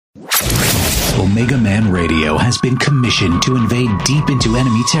Omegaman Radio has been commissioned to invade deep into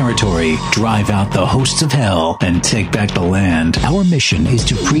enemy territory, drive out the hosts of hell, and take back the land. Our mission is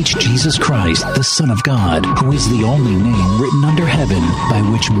to preach Jesus Christ, the Son of God, who is the only name written under heaven by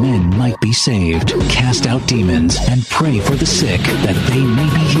which men might be saved, cast out demons, and pray for the sick that they may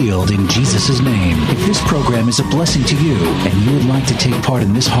be healed in Jesus' name. If this program is a blessing to you and you would like to take part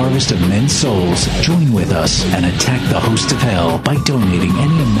in this harvest of men's souls, join with us and attack the host of hell by donating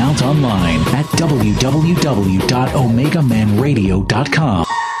any amount online at www.omegamanradio.com.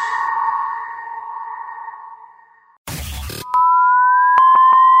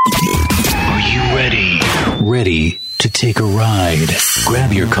 Are you ready? Ready to take a ride?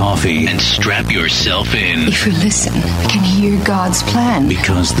 Grab your coffee and strap yourself in. If you listen, we can hear God's plan.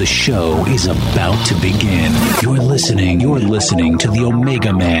 Because the show is about to begin. You're listening to the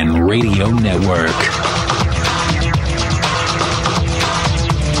Omegaman Radio Network.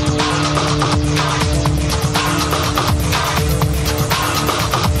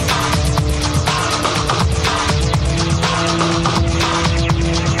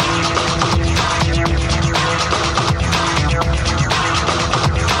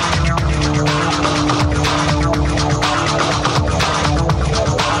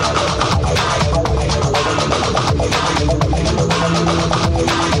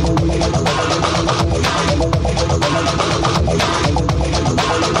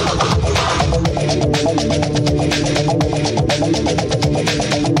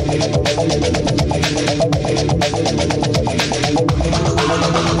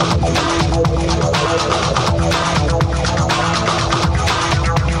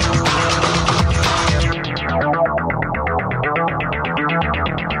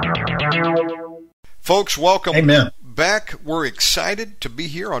 Folks, welcome Amen. back. We're excited to be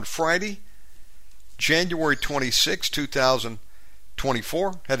here on Friday, January 26,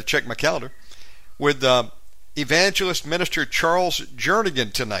 2024. Had to check my calendar. With Evangelist Minister Charles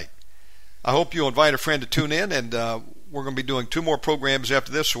Jernigan tonight. I hope you'll invite a friend to tune in, and we're going to be doing 2 more programs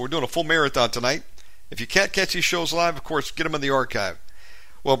after this, so we're doing a full marathon tonight. If you can't catch these shows live, of course, get them in the archive.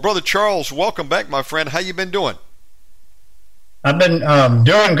 Well, Brother Charles, welcome back, my friend. How you been doing? I've been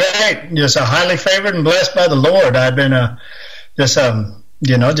doing great, just highly favored and blessed by the Lord. I've been just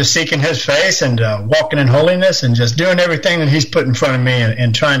seeking His face and walking in holiness and just doing everything that He's put in front of me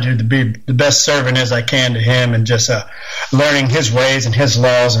and trying to be the best servant as I can to Him and just learning His ways and His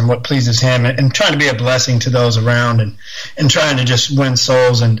laws and what pleases Him and trying to be a blessing to those around and trying to just win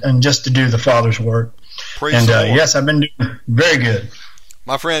souls and just to do the Father's work. Praise the Lord. Yes, I've been doing very good.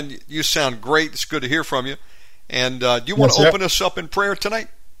 My friend, you sound great. It's good to hear from you. And do you want to open us up in prayer tonight?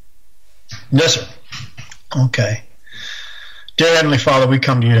 Yes, sir. Okay. Dear Heavenly Father, we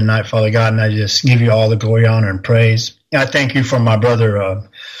come to you tonight, Father God, and I just give you all the glory, honor, and praise. I thank you for my brother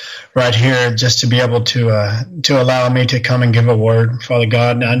right here, just to be able to allow me to come and give a word, Father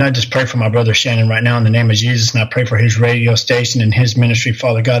God. And I just pray for my brother Shannon right now in the name of Jesus, and I pray for his radio station and his ministry,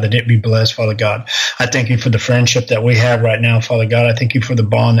 Father God, that it be blessed, Father God. I thank you for the friendship that we have right now, Father God. I thank you for the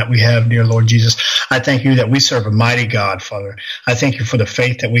bond that we have, dear Lord Jesus. I thank you that we serve a mighty God, Father. I thank you for the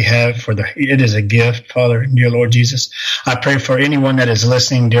faith that we have, it is a gift, Father, dear Lord Jesus. I pray for anyone that is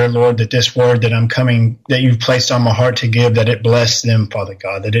listening, dear Lord, that this word that you've placed on my heart to give, that it bless them, Father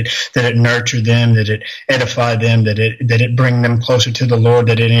God, that it nurture them, that it edify them, that it bring them closer to the Lord,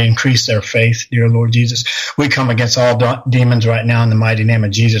 that it increase their faith, dear Lord Jesus. We come against all demons right now in the mighty name of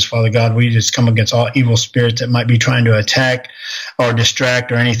Jesus, Father God. We just come against all evil spirits that might be trying to attack or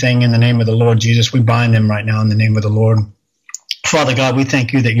distract or anything in the name of the Lord Jesus. We bind them right now in the name of the Lord. Father God, we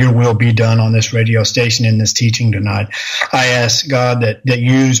thank you that your will be done on this radio station in this teaching tonight. I ask, God, that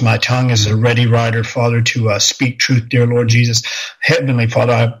you use my tongue as a ready writer, Father, to speak truth, dear Lord Jesus. Heavenly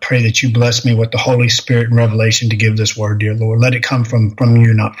Father, I pray that you bless me with the Holy Spirit and revelation to give this word, dear Lord. Let it come from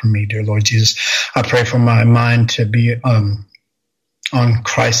you, not from me, dear Lord Jesus. I pray for my mind to be on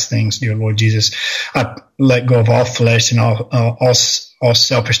Christ things, dear Lord Jesus. I let go of all flesh and all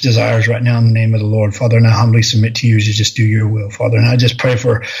selfish desires right now in the name of the Lord, Father, and I humbly submit to you to just do your will, Father. And I just pray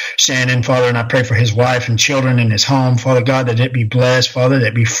for Shannon, Father, and I pray for his wife and children in his home, Father God, that it be blessed, Father, that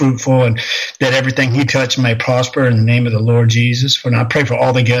it be fruitful, and that everything he touches may prosper in the name of the Lord Jesus. And I pray for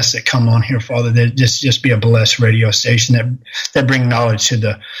all the guests that come on here, Father, that just be a blessed radio station that bring knowledge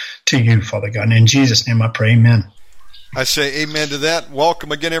to you, Father God. And in Jesus' name I pray, amen. I say amen to that.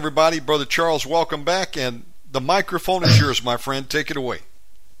 Welcome again, everybody. Brother Charles, welcome back, and the microphone is yours, my friend. Take it away.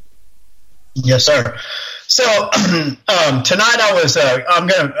 Yes, sir. So tonight I was. I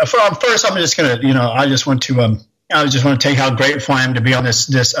just want to I just want to tell you how grateful I am to be on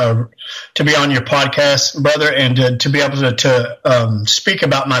to be on your podcast, brother, and to be able to speak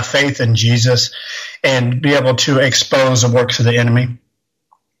about my faith in Jesus and be able to expose the works of the enemy.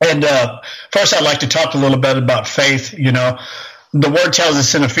 And first, I'd like to talk a little bit about faith. You know, the word tells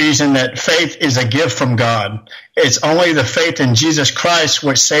us in Ephesians that faith is a gift from God. It's only the faith in Jesus Christ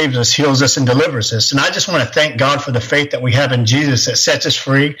which saves us, heals us, and delivers us. And I just want to thank God for the faith that we have in Jesus that sets us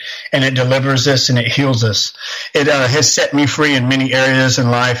free, and it delivers us, and it heals us. It has set me free in many areas in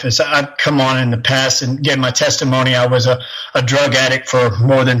life. As I've come on in the past and gave my testimony, I was a drug addict for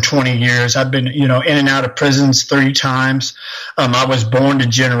more than 20 years. I've been, in and out of prisons 3 times. I was born to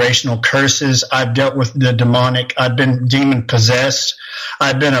generational curses. I've dealt with the demonic. I've been demon possessed.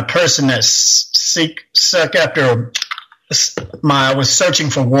 I've been a person that I was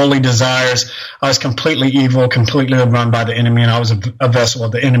searching for worldly desires. I was completely evil, completely run by the enemy, and I was a vessel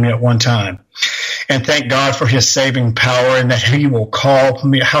of the enemy at one time. And thank God for his saving power, and that he will call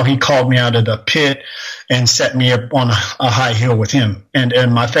me, how he called me out of the pit and set me up on a high hill with him.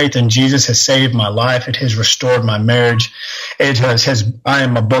 And my faith in Jesus has saved my life. It has restored my marriage. I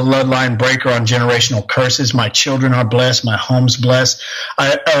am a bloodline breaker on generational curses. My children are blessed. My home's blessed.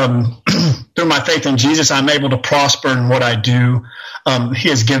 Through my faith in Jesus, I'm able to prosper in what I do. He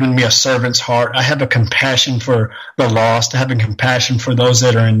has given me a servant's heart. I have a compassion for the lost. I have a compassion for those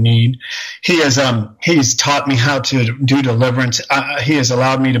that are in need. He's taught me how to do deliverance. He has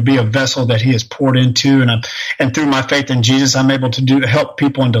allowed me to be a vessel that he has poured into. And through my faith in Jesus, I'm able to help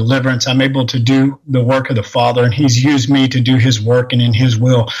people in deliverance. I'm able to do the work of the Father, and he's used me to do his work and in his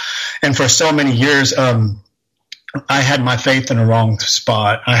will. And for so many years, I had my faith in the wrong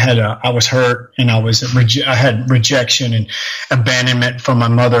spot. I was hurt, and I had rejection and abandonment from my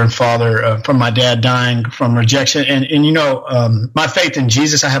mother and father, from my dad dying from rejection. And my faith in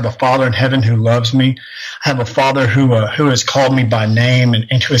Jesus, I have a Father in heaven who loves me. I have a Father who has called me by name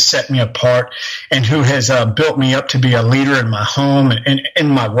and who has set me apart, and who has built me up to be a leader in my home and in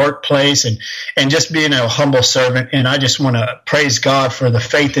my workplace, and just being a humble servant. And I just want to praise God for the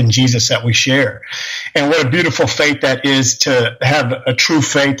faith in Jesus that we share. And what a beautiful faith that is, to have a true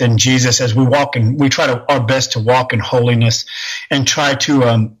faith in Jesus as we try our best to walk in holiness and try to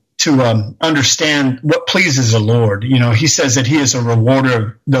understand what pleases the Lord. He says that he is a rewarder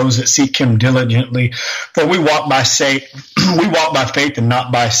of those that seek him diligently. For we walk by faith and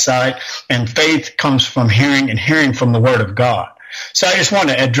not by sight, and faith comes from hearing, and hearing from the word of God. So I just want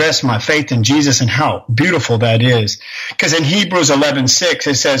to address my faith in Jesus and how beautiful that is. Because in Hebrews 11:6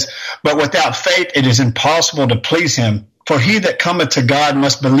 it says, "But without faith it is impossible to please him. For he that cometh to God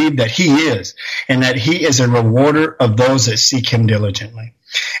must believe that he is, and that he is a rewarder of those that seek him diligently."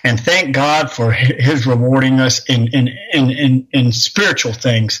 And thank God for his rewarding us in spiritual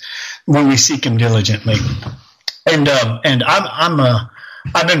things when we seek him diligently. And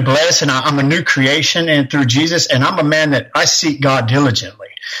I've been blessed, and I'm a new creation, and through Jesus, and I'm a man that I seek God diligently.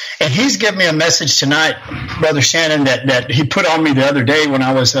 And he's given me a message tonight, Brother Shannon, that he put on me the other day when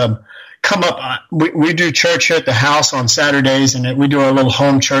I was come up. We do church here at the house on Saturdays, and we do a little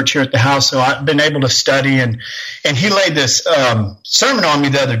home church here at the house. So I've been able to study, and he laid this sermon on me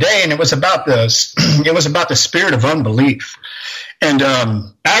the other day, and it was about the spirit of unbelief. And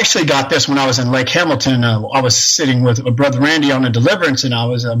I actually got this when I was in Lake Hamilton. I was sitting with Brother Randy on a deliverance, and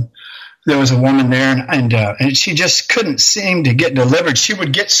there was a woman there, and she just couldn't seem to get delivered. She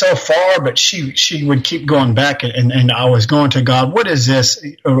would get so far, but she would keep going back. And I was going to God, what is this?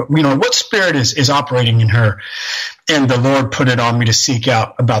 What spirit is operating in her? And the Lord put it on me to seek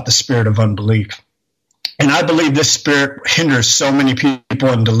out about the spirit of unbelief. And I believe this spirit hinders so many people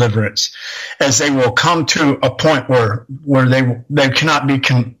in deliverance, as they will come to a point where they cannot be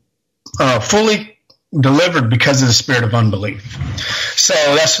fully delivered because of the spirit of unbelief. So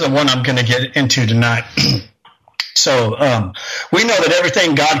that's the one I'm going to get into tonight. So we know that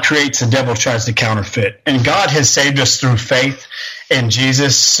everything God creates, the devil tries to counterfeit. And God has saved us through faith in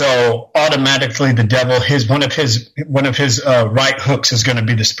Jesus. So automatically the devil, one of his right hooks is going to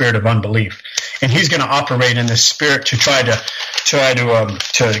be the spirit of unbelief. And he's going to operate in this spirit to try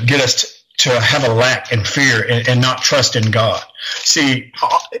to get us to have a lack and fear and not trust in God. See,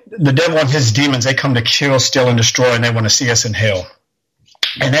 the devil and his demons, they come to kill, steal, and destroy, and they want to see us in hell.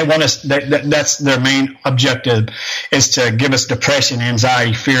 And they want us, that's their main objective, is to give us depression,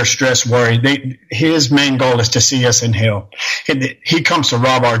 anxiety, fear, stress, worry. His main goal is to see us in hell. He comes to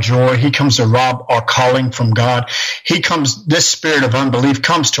rob our joy. He comes to rob our calling from God. This spirit of unbelief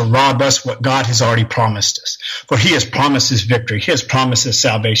comes to rob us what God has already promised us. For he has promised us victory. He has promised us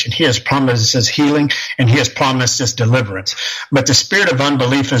salvation. He has promised us healing, and he has promised us deliverance. But the spirit of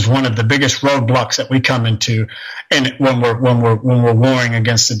unbelief is one of the biggest roadblocks that we come into and when we're warring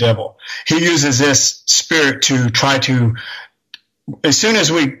against the devil. He uses this spirit to try to, as soon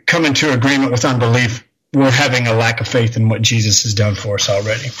as we come into agreement with unbelief, we're having a lack of faith in what Jesus has done for us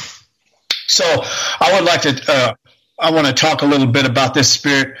already. So I would like to, I want to talk a little bit about this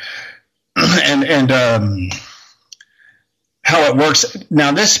spirit and how it works.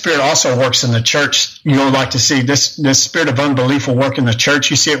 Now, this spirit also works in the church. You'll like to see this spirit of unbelief will work in the church.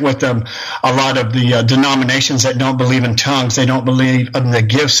 You see it with a lot of the denominations that don't believe in tongues. They don't believe in the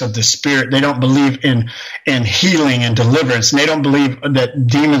gifts of the spirit. They don't believe in healing and deliverance. And they don't believe that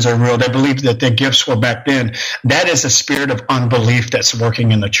demons are real. They believe that the gifts were back then. That is a spirit of unbelief that's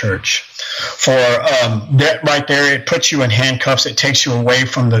working in the church. For that right there, it puts you in handcuffs. It takes you away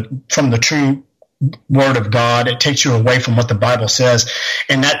from the true Word of God. It takes you away from what the Bible says.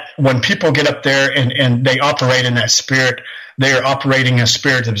 And that when people get up there and they operate in that spirit, they are operating in a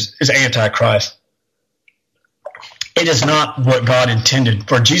spirit that is Antichrist. It is not what God intended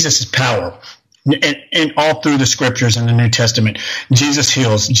for. Jesus' power. And all through the scriptures in the New Testament, Jesus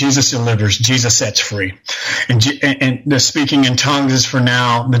heals, Jesus delivers, Jesus sets free. And the speaking in tongues is for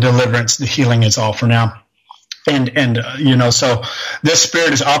now, the deliverance, the healing is all for now. And so this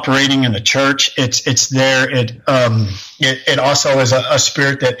spirit is operating in the church. It's there. It also is a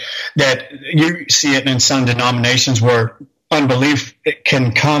spirit that you see it in some denominations where unbelief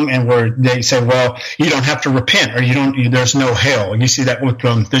can come and where they say, well, you don't have to repent or there's no hell. You see that with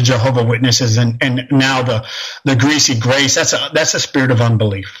the Jehovah Witnesses and now the greasy grace. That's a spirit of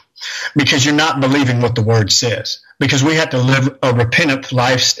unbelief because you're not believing what the word says. Because we have to live a repentant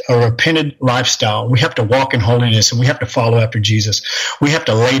lifestyle. We have to walk in holiness and we have to follow after Jesus. We have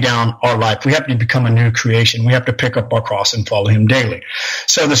to lay down our life. We have to become a new creation. We have to pick up our cross and follow him daily.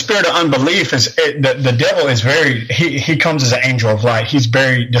 So the spirit of unbelief the devil is he comes as an angel of light. He's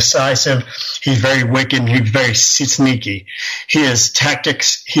very decisive. He's very wicked. He's very sneaky. He has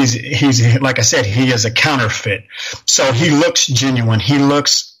tactics. He's like I said, he is a counterfeit. So he looks genuine. He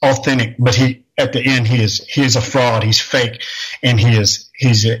looks authentic, but at the end, he is a fraud. He's fake, and he's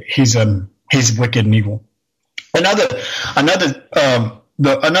wicked and evil. Another way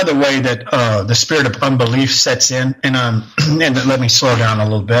that the spirit of unbelief sets in, and let me slow down a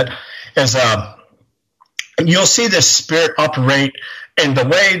little bit, is you'll see this spirit operate in the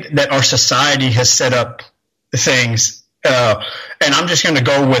way that our society has set up things. And I'm just going to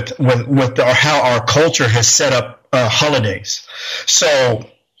go with how our culture has set up holidays. So.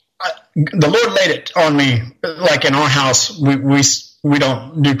 The Lord laid it on me, like in our house, we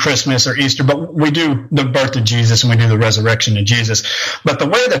don't do Christmas or Easter, but we do the birth of Jesus and we do the resurrection of Jesus. But the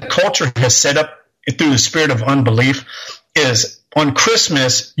way the culture has set up through the spirit of unbelief is on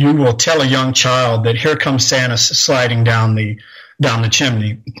Christmas, you will tell a young child that here comes Santa sliding down the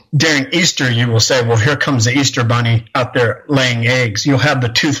chimney. During Easter, you will say, well, here comes the Easter bunny out there laying eggs. You'll have the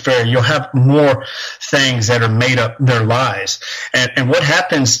tooth fairy. You'll have more things that are made up. They're lies. And what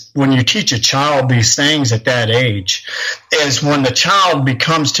happens when you teach a child these things at that age is when the child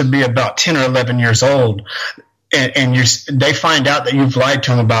becomes to be about 10 or 11 years old and they find out that you've lied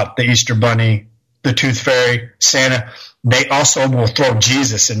to them about the Easter bunny, the tooth fairy, Santa, they also will throw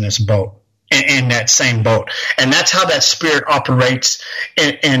Jesus in this boat. In that same boat. And that's how that spirit operates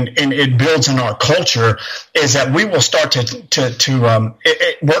and it builds in our culture is that we will start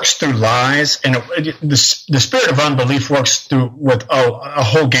it works through lies and the spirit of unbelief works with a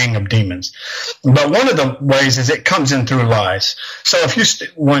whole gang of demons. But one of the ways is it comes in through lies. So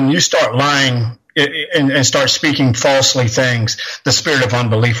when you start lying and start speaking falsely things, the spirit of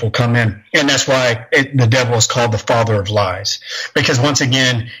unbelief will come in. And that's why the devil is called the father of lies. Because once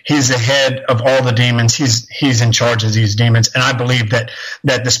again, he's the head of all the demons. He's in charge of these demons. And I believe that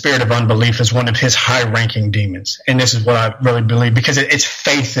the spirit of unbelief is one of his high-ranking demons. And this is what I really believe, because it's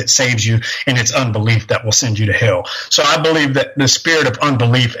faith that saves you and it's unbelief that will send you to hell. So I believe that the spirit of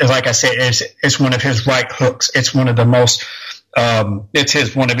unbelief is, like I said, it's one of his right hooks. It's one of the most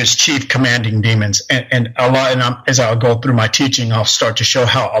one of his chief commanding demons, and as I'll go through my teaching, I'll start to show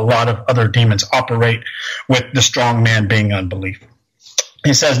how a lot of other demons operate with the strong man being unbelief.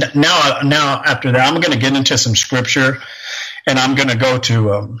 He says, now after that, I'm going to get into some scripture, and I'm going to go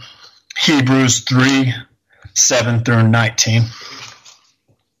to Hebrews 3:7 through 19.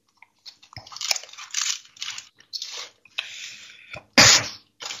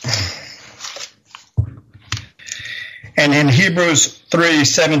 And in Hebrews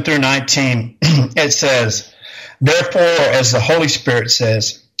 3:7 through 19, it says, therefore, as the Holy Spirit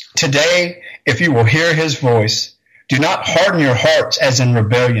says, today, if you will hear his voice, do not harden your hearts as in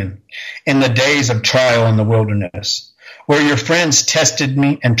rebellion in the days of trial in the wilderness, where your friends tested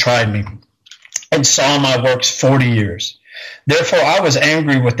me and tried me, and saw my works 40 years. Therefore I was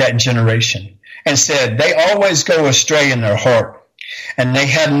angry with that generation, and said, they always go astray in their heart, and they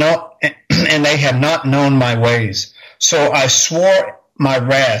have not known my ways. So I swore my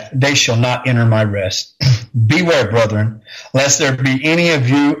wrath, they shall not enter my rest. Beware, brethren, lest there be any of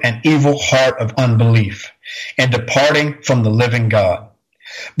you an evil heart of unbelief, and departing from the living God.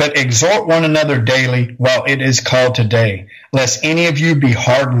 But exhort one another daily while it is called today, lest any of you be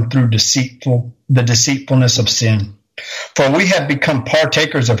hardened through the deceitfulness of sin. For we have become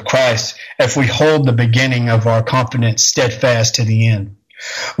partakers of Christ if we hold the beginning of our confidence steadfast to the end.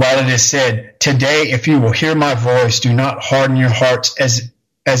 While it is said, today, if you will hear my voice, do not harden your hearts as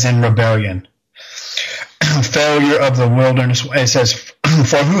in rebellion. Failure of the wilderness, it says,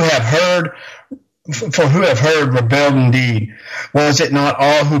 for who have heard rebelled indeed. Was it not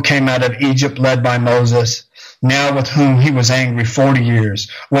all who came out of Egypt led by Moses? Now with whom he was angry 40 years.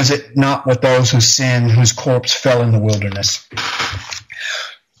 Was it not with those who sinned, whose corpse fell in the wilderness?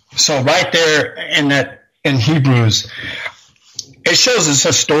 So right there in Hebrews, it shows us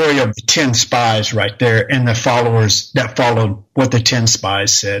a story of the 10 spies right there and the followers that followed what the 10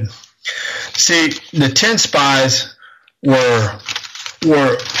 spies said. See, the 10 spies were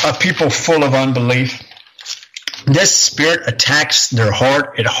a people full of unbelief. This spirit attacks their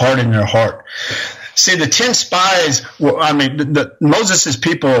heart. It hardened their heart. See, the 10 spies, Moses'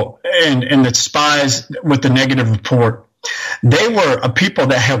 people and the spies with the negative report, they were a people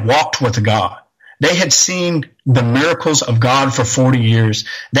that had walked with God. They had seen the miracles of God for 40 years.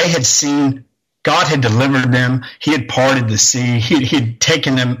 They had seen God had delivered them. He had parted the sea. He had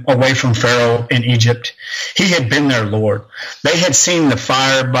taken them away from Pharaoh in Egypt. He had been their Lord. They had seen the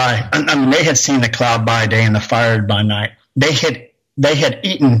they had seen the cloud by day and the fire by night. They had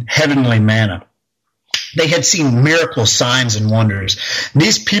eaten heavenly manna. They had seen miracles, signs, and wonders.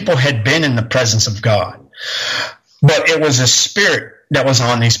 These people had been in the presence of God. But it was a spirit that was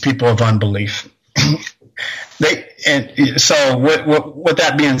on these people of unbelief. So with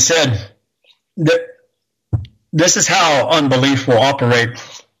that being said, this is how unbelief will operate.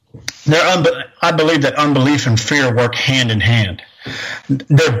 I believe that unbelief and fear work hand in hand.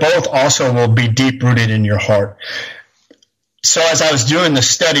 They're both also will be deep rooted in your heart. So as I was doing the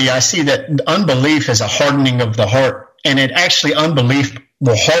study, I see that unbelief is a hardening of the heart, and unbelief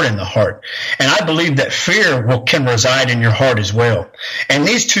will harden the heart. And I believe that fear can reside in your heart as well. And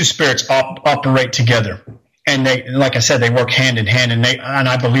these two spirits operate together. And they, like I said, they work hand in hand, and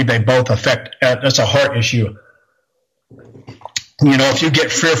I believe they both affect. That's a heart issue. You know, if you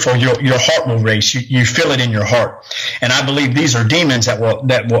get fearful, your heart will race. You feel it in your heart, and I believe these are demons that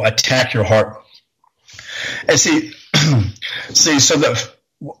will attack your heart. And so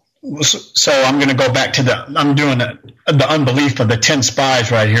I'm going to go back to I'm doing the unbelief of the 10 spies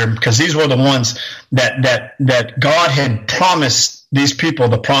right here, because these were the ones that God had promised these people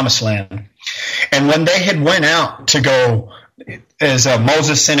the promised land. And when they had went out to go, as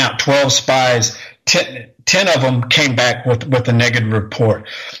Moses sent out 12 spies, 10 of them came back with a negative report.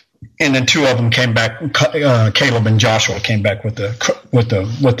 And then 2 of them came back. Caleb and Joshua came back with the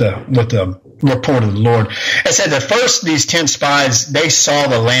report of the Lord. It said that first these 10 spies, they saw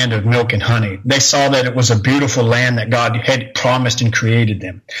the land of milk and honey. They saw that it was a beautiful land that God had promised and created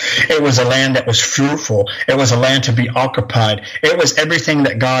them. It was a land that was fruitful. It was a land to be occupied. It was everything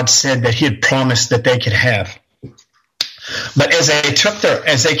that God said that He had promised that they could have. But as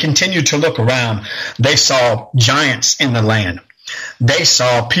they continued to look around, they saw giants in the land. They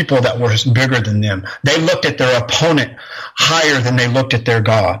saw people that were bigger than them. They looked at their opponent higher than they looked at their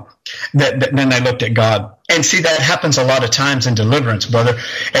God. Then they looked at God. And see, that happens a lot of times in deliverance, brother.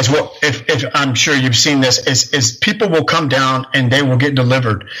 As well, if I'm sure you've seen this, is people will come down and they will get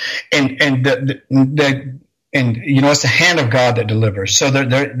delivered, and you know, it's the hand of God that delivers. So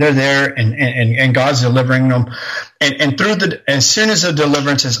they're there, and God's delivering them, and through as soon as the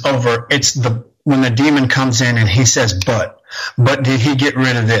deliverance is over, it's when the demon comes in and he says, but did he get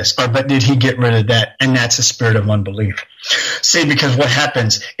rid of this? Or but did he get rid of that? And that's a spirit of unbelief. See, because what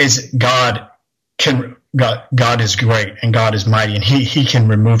happens is God is great and God is mighty, and he can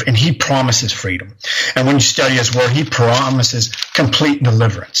remove, and He promises freedom. And when you study His word, He promises complete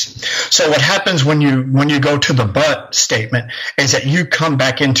deliverance. So what happens when you go to the but statement is that you come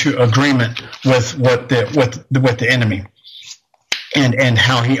back into agreement with the enemy and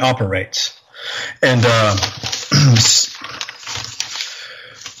how he operates. And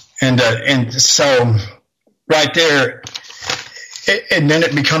so right there, and then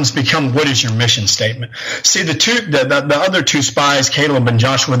it become what is your mission statement? See, the other 2 spies, Caleb and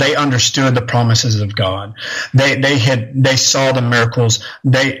Joshua, they understood the promises of God. They saw the miracles.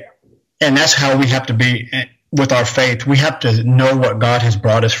 And that's how we have to be with our faith. We have to know what God has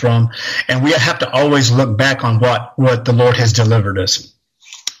brought us from, and we have to always look back on what the Lord has delivered us.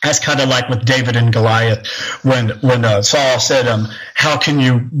 That's kind of like with David and Goliath, when Saul said, how can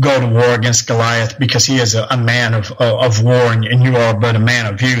you go to war against Goliath, because he is a man of war, and you are but a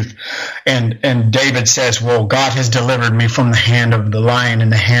man of youth. And David says, well, God has delivered me from the hand of the lion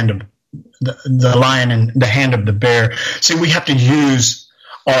and the hand of the lion and the hand of the bear. See, we have to use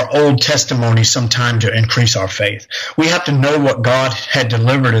our old testimony sometime to increase our faith. We have to know what God had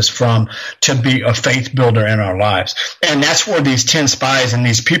delivered us from to be a faith builder in our lives. And that's where these 10 spies and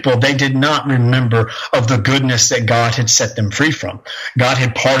these people, they did not remember of the goodness that God had set them free from. God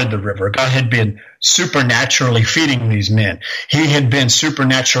had parted the river. God had been supernaturally feeding these men. He had been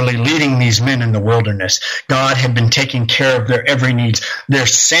supernaturally leading these men in the wilderness. God had been taking care of their every needs. Their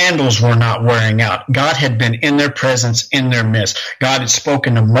sandals were not wearing out. God had been in their presence, in their midst. God had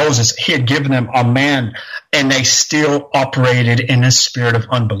spoken to Moses. He had given them a man, and they still operated in a spirit of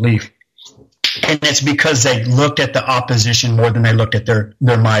unbelief. And it's because they looked at the opposition more than they looked at their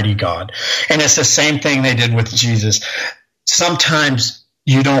mighty God. And it's the same thing they did with Jesus. Sometimes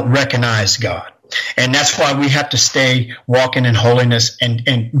you don't recognize God. And that's why we have to stay walking in holiness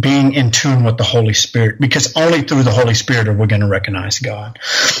and being in tune with the Holy Spirit, because only through the Holy Spirit are we going to recognize God.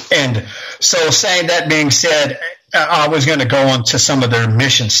 And so, saying that being said, I was going to go on to some of their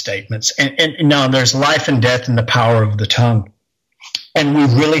mission statements. And now there's life and death in the power of the tongue. And we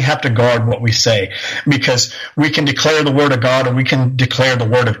really have to guard what we say, because we can declare the word of God, or we can declare the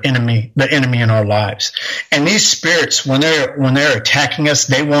word of the enemy in our lives. And these spirits, when they're attacking us,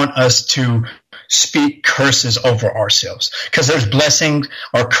 they want us to speak curses over ourselves, because there's blessing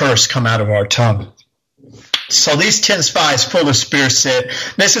or curse come out of our tongue. So these 10 spies full of spirit said,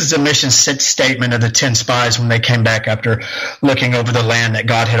 this is the mission statement of the 10 spies when they came back after looking over the land that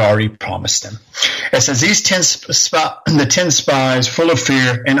God had already promised them. It says, the 10 spies full of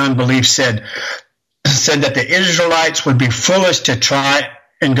fear and unbelief said that the Israelites would be foolish to try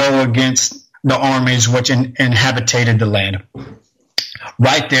and go against the armies which inhabited the land.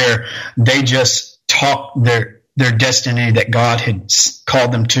 Right there, they just talked their destiny that God had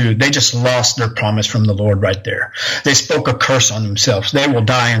called them to. They just lost their promise from the Lord right there. They spoke a curse on themselves. They will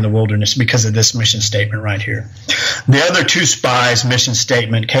die in the wilderness because of this mission statement right here. The other 2 spies' mission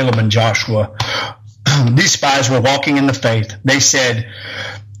statement, Caleb and Joshua, these spies were walking in the faith. They said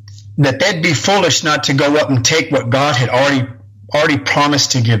that they'd be foolish not to go up and take what God had already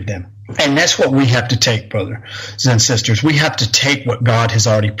promised to give them. And that's what we have to take, brothers and sisters. We have to take what God has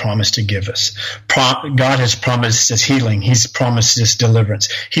already promised to give us. God has promised us healing. He's promised us deliverance.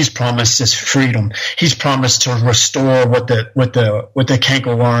 He's promised us freedom. He's promised to restore what the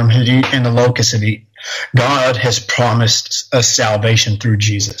cankerworm had eaten and the locust had eaten. God has promised us salvation through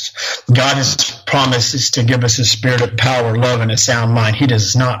Jesus. God has promised us to give us a spirit of power, love, and a sound mind. He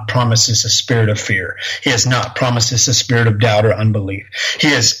does not promise us a spirit of fear. He has not promised us a spirit of doubt or unbelief. He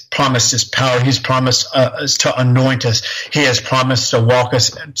has promised us power. He's promised us to anoint us. He has promised to walk us,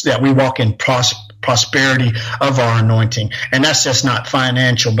 that we walk in prosperity of our anointing. And that's just not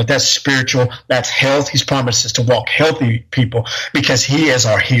financial, but that's spiritual. That's health. He's promised us to walk healthy people, because He is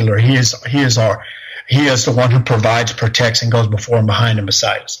our healer. He is the one who provides, protects, and goes before and behind and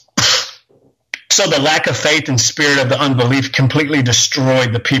beside us. So the lack of faith and spirit of the unbelief completely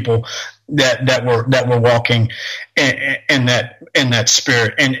destroyed the people that were walking in that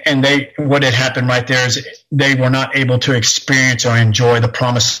spirit. And what had happened right there is they were not able to experience or enjoy the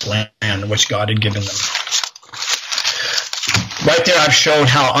promised land which God had given them. Right there, I've showed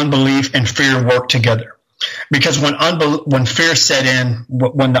how unbelief and fear work together. Because when fear set in,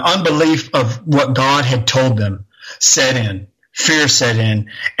 when the unbelief of what God had told them set in, fear set in,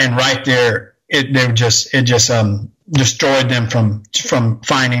 and right there, it just destroyed them from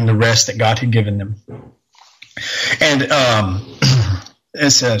finding the rest that God had given them. And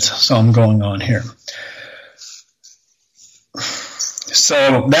it says, so I'm going on here.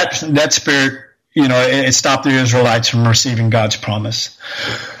 So that spirit, it stopped the Israelites from receiving God's promise.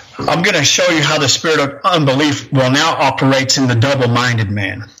 I'm going to show you how the spirit of unbelief now operates in the double-minded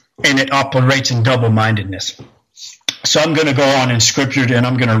man, and it operates in double-mindedness. So I'm going to go on in Scripture, and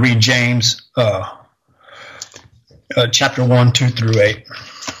I'm going to read James chapter 1, 2 through 8.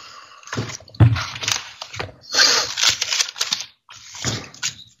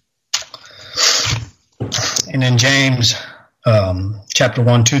 And in James chapter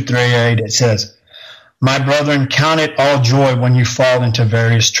 1, 2 through 8, it says, "My brethren, count it all joy when you fall into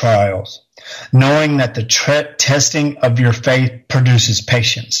various trials, knowing that the testing of your faith produces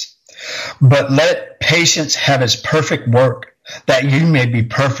patience. But let patience have its perfect work, that you may be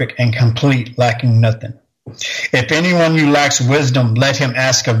perfect and complete, lacking nothing. If anyone you lacks wisdom, let him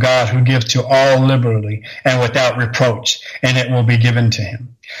ask of God, who gives to all liberally and without reproach, and it will be given to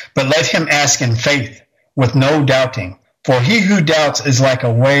him. But let him ask in faith, with no doubting. For he who doubts is like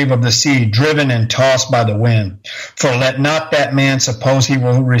a wave of the sea, driven and tossed by the wind. For let not that man suppose he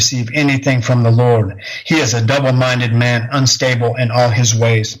will receive anything from the Lord. He is a double-minded man, unstable in all his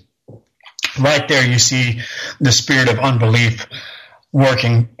ways. Right there you see the spirit of unbelief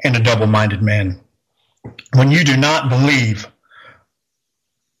working in a double-minded man. When you do not believe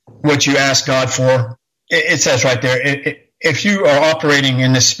what you ask God for, it says right there, if you are operating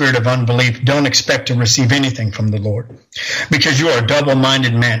in this spirit of unbelief, don't expect to receive anything from the Lord, because you are a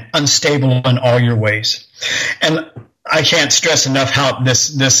double-minded man, unstable in all your ways. And I can't stress enough how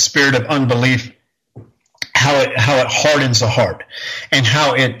this spirit of unbelief, how it hardens the heart, and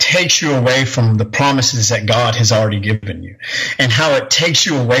how it takes you away from the promises that God has already given you, and how it takes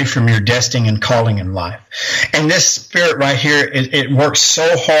you away from your destiny and calling in life. And this spirit right here, it works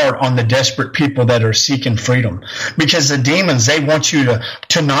so hard on the desperate people that are seeking freedom, because the demons, they want you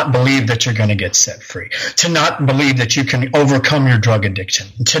to not believe that you're going to get set free, to not believe that you can overcome your drug addiction,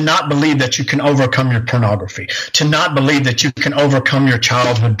 to not believe that you can overcome your pornography, to not believe that you can overcome your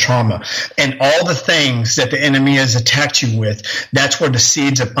childhood trauma, and all the things that the enemy has attacked you with. That's where the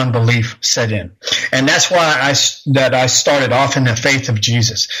seeds of unbelief set in. And that's why I started off in the faith of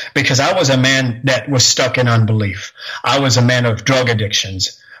Jesus, because I was a man that was stuck in unbelief. I was a man of drug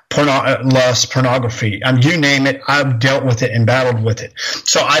addictions, lust, pornography, you name it. I've dealt with it and battled with it.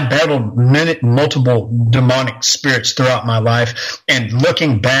 So I battled multiple demonic spirits throughout my life. And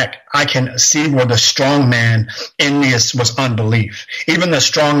looking back, I can see where the strong man in me was unbelief. Even the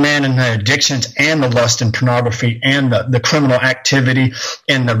strong man in the addictions and the lust and pornography and the criminal activity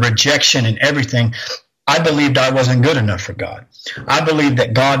and the rejection and everything, I believed I wasn't good enough for God. I believed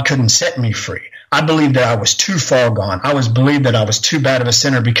that God couldn't set me free. I believed that I was too far gone. I believed that I was too bad of a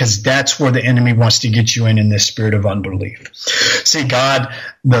sinner, because that's where the enemy wants to get you in this spirit of unbelief. See, God,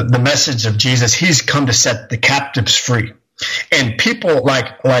 the message of Jesus, he's come to set the captives free. And people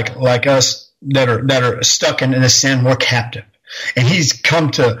like us that are stuck in this sin, we're captive. And he's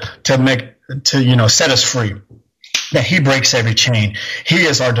come to set us free. That he breaks every chain. He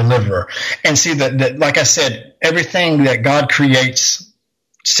is our deliverer. And see that like I said, everything that God creates,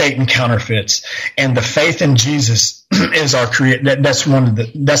 Satan counterfeits, and the faith in Jesus is our that's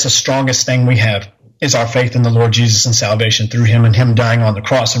the strongest thing we have, is our faith in the Lord Jesus and salvation through him, and him dying on the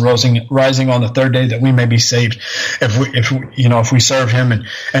cross and rising on the third day, that we may be saved if we serve him and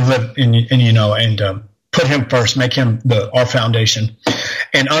live and put him first, make him our foundation.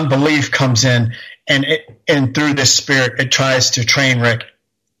 And unbelief comes in, and through this spirit it tries to train wreck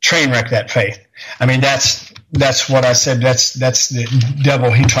that faith. I mean, that's what I said. That's the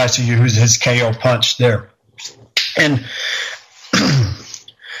devil. He tries to use his KO punch there. And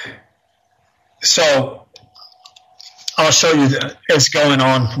so I'll show you what's going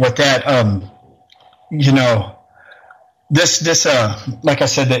on with that. This like I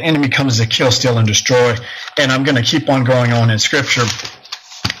said, the enemy comes to kill, steal, and destroy. And I'm going to keep on going on in Scripture.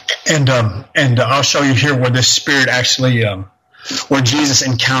 And I'll show you here where this spirit actually, where Jesus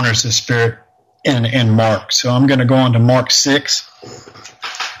encounters the spirit in Mark. So I'm going to go on to Mark 6.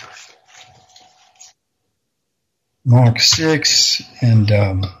 Mark 6 and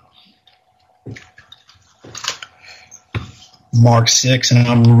Mark 6, and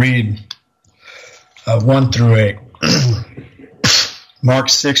I'm going to read 1 through 8. Mark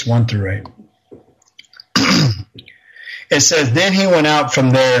 6, 1 through 8. It says, "Then he went out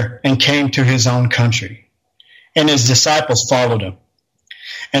from there and came to his own country, and his disciples followed him.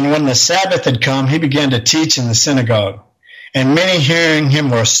 And when the Sabbath had come, he began to teach in the synagogue. And many hearing him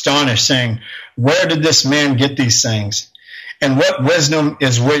were astonished, saying, 'Where did this man get these things? And what wisdom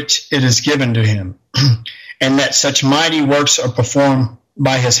is which it is given to him? And that such mighty works are performed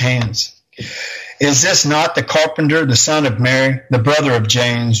by his hands? Is this not the carpenter, the son of Mary, the brother of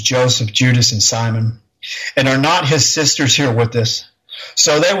James, Joseph, Judas, and Simon? And are not his sisters here with us?'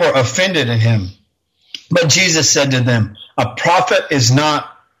 So they were offended at him. But Jesus said to them, 'A prophet is not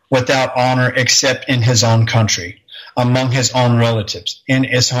without honor except in his own country, among his own relatives, in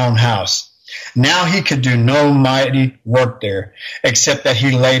his own house.' Now he could do no mighty work there, except that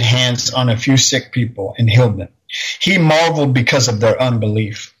he laid hands on a few sick people and healed them. He marveled because of their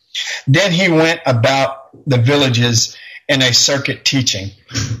unbelief. Then he went about the villages in a circuit teaching."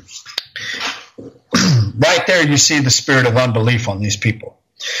 Right there you see the spirit of unbelief on these people.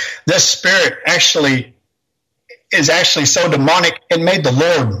 This spirit is actually so demonic, it made the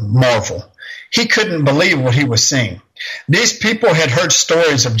Lord marvel. He couldn't believe what he was seeing. These people had heard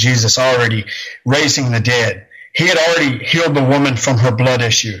stories of Jesus already raising the dead. He had already healed the woman from her blood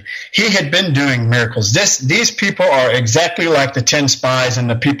issue. He had been doing miracles. These people are exactly like the 10 spies and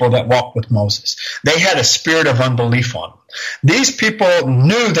the people that walked with Moses. They had a spirit of unbelief on them. These people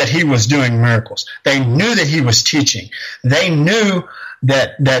knew that he was doing miracles. They knew that he was teaching. They knew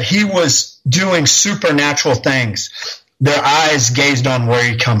that he was doing supernatural things. Their eyes gazed on where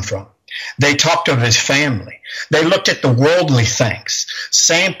he come from. They talked of his family. They looked at the worldly things.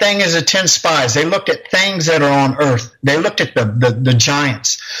 Same thing as the 10 spies. They looked at things that are on earth. They looked at the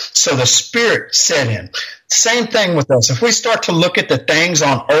giants. So the spirit set in. Same thing with us. If we start to look at the things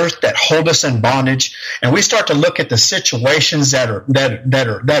on earth that hold us in bondage, and we start to look at the situations that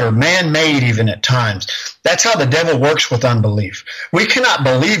are man-made even at times, that's how the devil works with unbelief. We cannot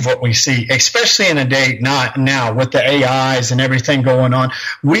believe what we see, especially in a day now with the AIs and everything going on.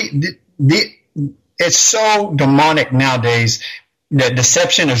 It's so demonic nowadays that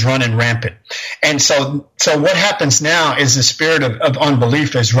deception is running rampant. And so what happens now is the spirit of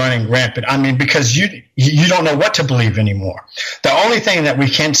unbelief is running rampant. I mean, because you don't know what to believe anymore. The only thing that we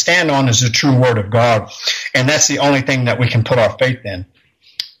can stand on is the true word of God. And that's the only thing that we can put our faith in.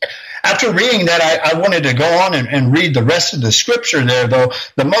 After reading that, I wanted to go on and read the rest of the scripture there, though.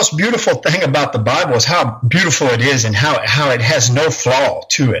 The most beautiful thing about the Bible is how beautiful it is and how it has no flaw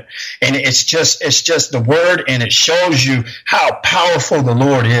to it. And it's just the word, and it shows you how powerful the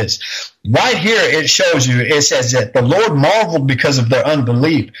Lord is. Right here, it shows you, it says that the Lord marveled because of their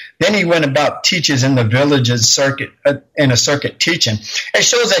unbelief. Then he went about teaches in the villages in a circuit teaching. It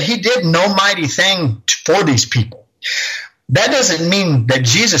shows that he did no mighty thing for these people. That doesn't mean that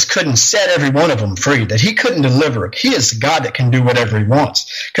Jesus couldn't set every one of them free, that he couldn't deliver. He is God that can do whatever he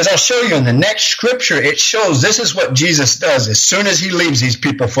wants. Because I'll show you in the next scripture, it shows this is what Jesus does as soon as he leaves these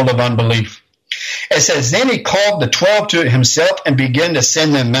people full of unbelief. It says, then he called the 12 to himself and began to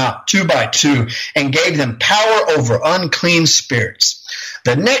send them out 2 by 2 and gave them power over unclean spirits.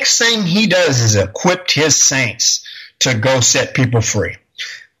 The next thing he does is equip his saints to go set people free.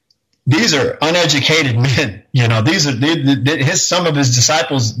 These are uneducated men. You know, some of his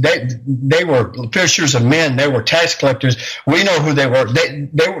disciples, they were fishers of men. They were tax collectors. We know who they were.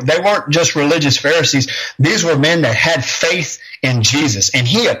 They weren't just religious Pharisees. These were men that had faith in Jesus, and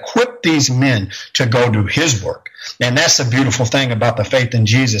he equipped these men to go do his work. And that's the beautiful thing about the faith in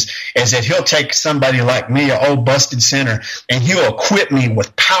Jesus, is that he'll take somebody like me, an old busted sinner, and he'll equip me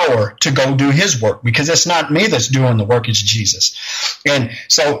with power to go do his work, because it's not me that's doing the work, it's Jesus. And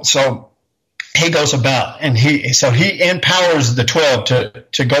so he goes about, and he empowers the 12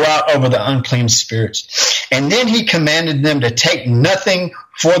 to go out over the unclean spirits. And then he commanded them to take nothing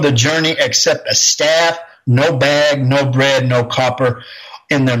for the journey except a staff, no bag, no bread, no copper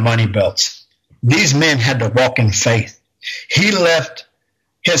in their money belts. These men had to walk in faith. He left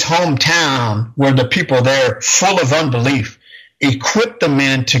his hometown where the people there, full of unbelief, equipped the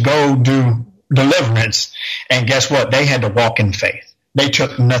men to go do deliverance. And guess what? They had to walk in faith. They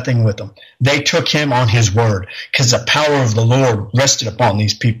took nothing with them. They took him on his word, because the power of the Lord rested upon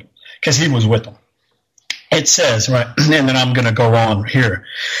these people, because he was with them. It says, right, and then I'm going to go on here.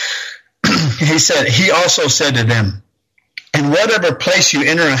 He also said to them, in whatever place you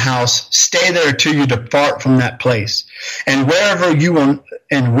enter a house, stay there till you depart from that place. And wherever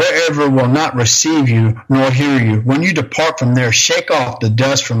will not receive you nor hear you, when you depart from there, shake off the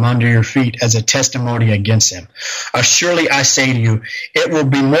dust from under your feet as a testimony against them. Surely I say to you, it will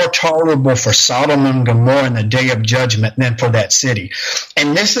be more tolerable for Sodom and Gomorrah in the day of judgment than for that city.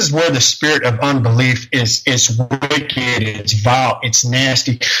 And this is where the spirit of unbelief is wicked, it's vile, it's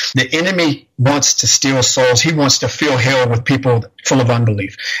nasty. The enemy wants to steal souls. He wants to fill hell with people full of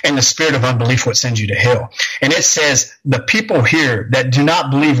unbelief. And the spirit of unbelief would send you to hell. And it says the people here that do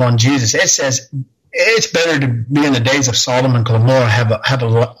not believe on Jesus, it says it's better to be in the days of Sodom and Gomorrah, have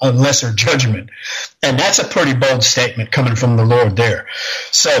a lesser judgment. And that's a pretty bold statement coming from the Lord there.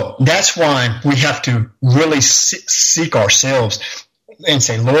 So that's why we have to really seek ourselves and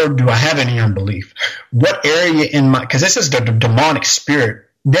say, Lord, do I have any unbelief? What area in my, because this is the demonic spirit.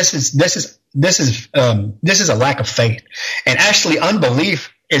 This is a lack of faith. And actually,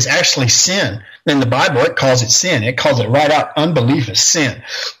 unbelief is actually sin. In the Bible, it calls it sin. It calls it right out. Unbelief is sin.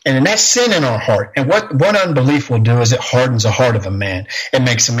 And that's sin in our heart. And what unbelief will do is it hardens the heart of a man. It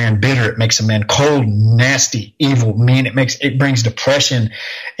makes a man bitter. It makes a man cold, nasty, evil, mean. It brings depression,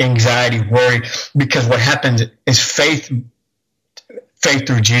 anxiety, worry. Because what happens is faith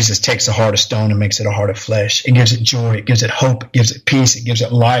through Jesus takes a heart of stone and makes it a heart of flesh. It gives it joy. It gives it hope. It gives it peace. It gives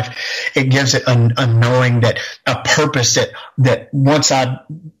it life. It gives it a knowing, that a purpose that once I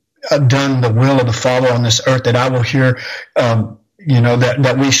done the will of the Father on this earth, that I will hear,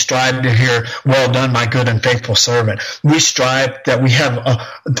 that we strive to hear, well done, my good and faithful servant. We strive that we have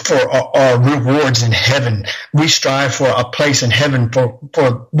for our rewards in heaven. We strive for a place in heaven for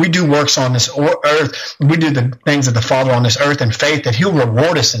we do works on this earth. We do the things of the Father on this earth in faith that he'll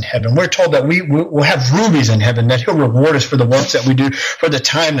reward us in heaven. We're told that we will have rubies in heaven, that he'll reward us for the works that we do, for the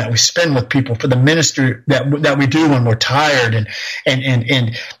time that we spend with people, for the ministry that we do when we're tired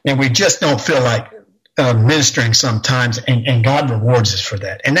and we just don't feel like ministering sometimes, and God rewards us for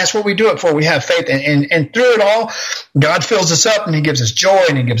that. And that's what we do it for. We have faith, and through it all, God fills us up, and he gives us joy,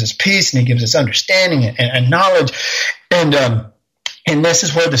 and he gives us peace, and he gives us understanding and knowledge. And this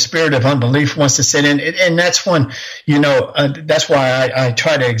is where the spirit of unbelief wants to sit in. And that's when, that's why I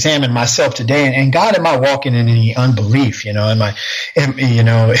try to examine myself today. And God, am I walking in any unbelief? And I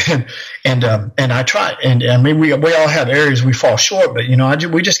try. And I mean, we all have areas we fall short, but,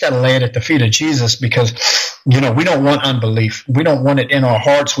 we just got to lay it at the feet of Jesus, because, we don't want unbelief. We don't want it in our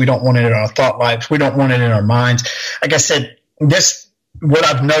hearts. We don't want it in our thought lives. We don't want it in our minds. Like I said, what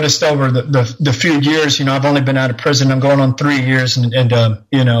I've noticed over the few years, I've only been out of prison. I'm going on 3 years, and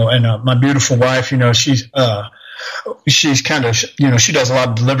my beautiful wife, she's kind of, she does a lot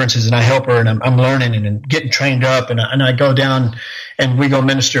of deliverances, and I help her, and I'm learning and getting trained up, and I go down and we go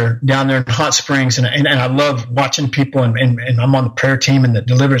minister down there in Hot Springs, and I love watching people, and I'm on the prayer team and the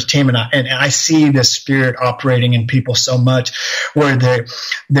deliverance team, and I see this spirit operating in people so much, where they're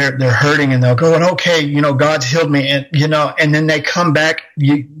hurting, and they'll go, okay, God's healed me, and then they come back,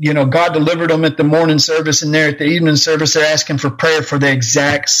 God delivered them at the morning service, and there at the evening service, they're asking for prayer for the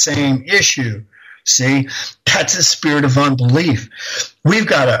exact same issue. See, that's a spirit of unbelief. We've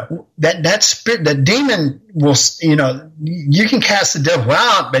got that spirit, that demon will, you can cast the devil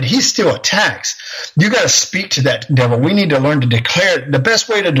out, but he still attacks. You got to speak to that devil. We need to learn to declare. The best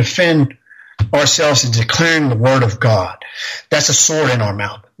way to defend ourselves is declaring the word of God. That's a sword in our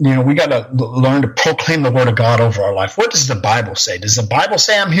mouth. We got to learn to proclaim the word of God over our life. What does the Bible say? Does the Bible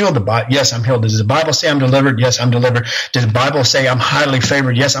say I'm healed? Yes, I'm healed. Does the Bible say I'm delivered? Yes, I'm delivered. Does the Bible say I'm highly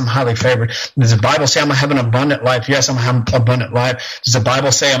favored? Yes, I'm highly favored. Does the Bible say I'm going to have an abundant life? Yes, I'm going to have an abundant life. Does the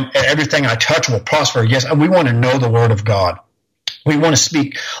Bible say everything I touch will prosper? Yes, we want to know the word of God. We want to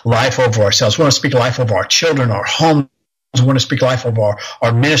speak life over ourselves. We want to speak life over our children, our home. We want to speak life of our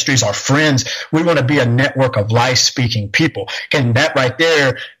ministries, our friends. We want to be a network of life-speaking people. And that right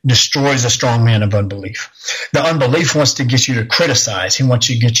there destroys a strong man of unbelief. The unbelief wants to get you to criticize. He wants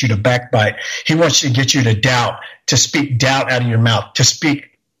to get you to backbite. He wants to get you to doubt, to speak doubt out of your mouth, to speak.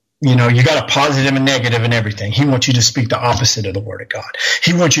 You got a positive and negative and everything. He wants you to speak the opposite of the word of God.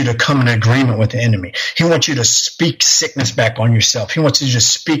 He wants you to come in agreement with the enemy. He wants you to speak sickness back on yourself. He wants you to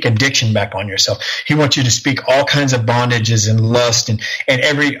speak addiction back on yourself. He wants you to speak all kinds of bondages and lust and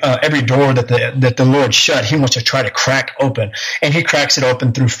every door that the Lord shut. He wants to try to crack open, and he cracks it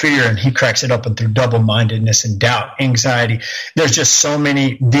open through fear, and he cracks it open through double-mindedness and doubt, anxiety. There's just so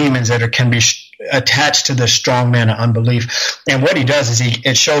many demons that can be attached to this strong man of unbelief. And what he does is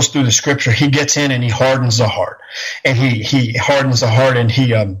it shows through the scripture. He gets in and he hardens the heart, and he hardens the heart, and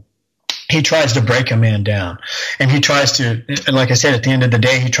he tries to break a man down, and he tries to, and like I said, at the end of the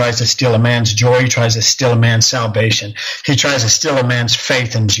day, he tries to steal a man's joy. He tries to steal a man's salvation. He tries to steal a man's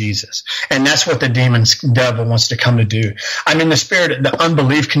faith in Jesus. And that's what the devil wants to come to do. I mean, the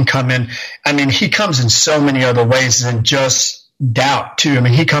unbelief can come in. I mean, he comes in so many other ways than just doubt too. I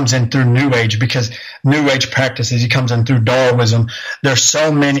mean, he comes in through New Age, because New Age practices. He comes in through Darwinism. There's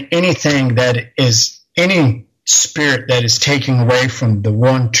so many, any spirit that is taking away from the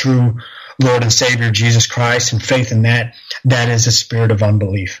one true Lord and Savior, Jesus Christ, and faith in that is a spirit of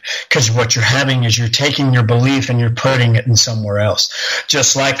unbelief. Because what you're having is you're taking your belief and you're putting it in somewhere else.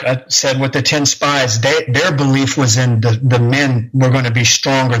 Just like I said with the 10 spies, their belief was in the men were going to be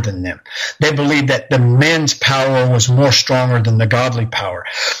stronger than them. They believed that the men's power was more stronger than the godly power.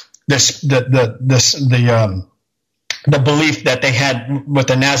 The belief that they had with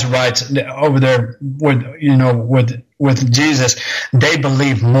the Nazarites over there with Jesus, they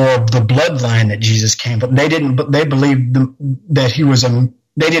believed more of the bloodline that Jesus came from. They believed that he was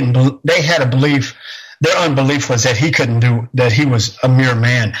they had a belief. Their unbelief was that he couldn't do, that he was a mere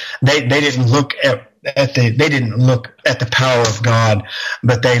man. They didn't look at the power of God,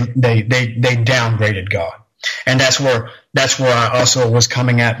 but they downgraded God. And that's where I also was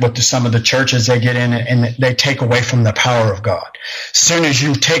coming at with some of the churches. They get in and they take away from the power of God. As soon as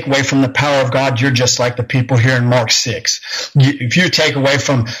you take away from the power of God, you're just like the people here in Mark 6. If you take away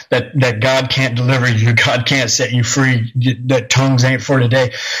from that God can't deliver you, God can't set you free, that tongues ain't for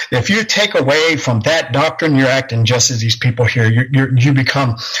today. If you take away from that doctrine, you're acting just as these people here. You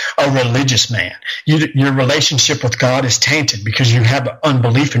become a religious man. Your relationship with God is tainted because you have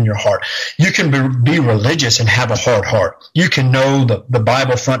unbelief in your heart. You can be religious and have a hard heart. You can know the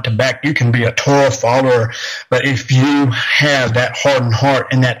Bible front to back. You can be a Torah follower, but if you have that hardened heart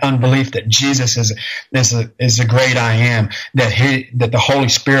and that unbelief that Jesus is the great I am, that the Holy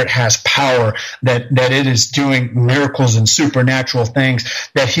Spirit has power, that it is doing miracles and supernatural things,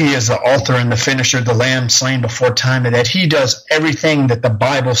 that he is the author and the finisher, the Lamb slain before time, and that he does everything that the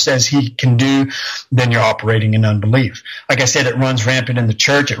Bible says he can do, then you're operating in unbelief. Like I said, it runs rampant in the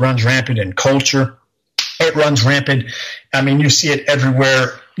church. It runs rampant in culture. It runs rampant. I mean, you see it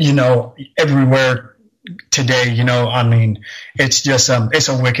everywhere, everywhere today, it's just, it's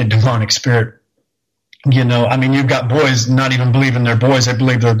a wicked demonic spirit. You've got boys not even believing they're boys, they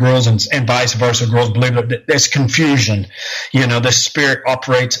believe they're girls, and vice versa. Girls believe that there's confusion. The spirit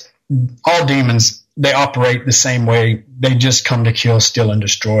operates, all demons, they operate the same way. They just come to kill, steal, and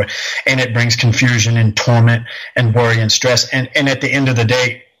destroy. And it brings confusion and torment and worry and stress. And at the end of the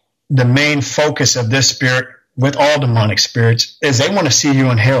day, the main focus of this spirit, with all demonic spirits, is they want to see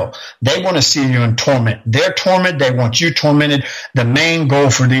you in hell. They want to see you in torment. Their torment, they want you tormented. The main goal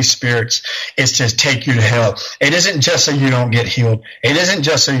for these spirits is to take you to hell. It isn't just so you don't get healed. It isn't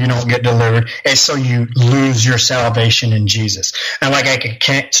just so you don't get delivered. It's so you lose your salvation in Jesus. And like I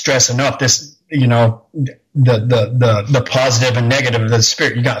can't stress enough, this, the positive and negative of the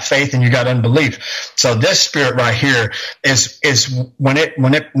spirit. You got faith and you got unbelief. So this spirit right here is when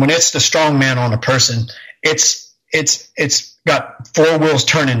it's the strong man on a person, it's got four wheels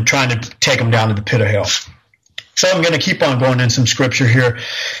turning, trying to take them down to the pit of hell. So I'm going to keep on going in some scripture here,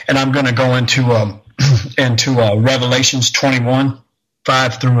 and I'm going to go into Revelations 21,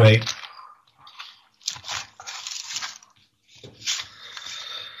 5 through 8.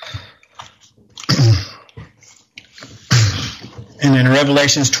 And in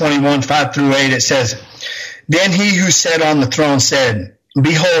Revelations 21, 5 through 8, it says, "Then he who sat on the throne said,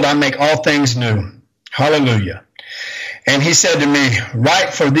 Behold, I make all things new. Hallelujah. And he said to me,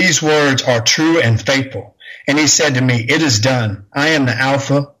 Write, for these words are true and faithful. And he said to me, It is done. I am the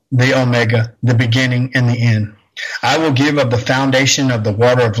Alpha, the Omega, the beginning and the end. I will give of the foundation of the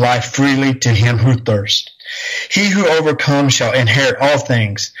water of life freely to him who thirsts. He who overcomes shall inherit all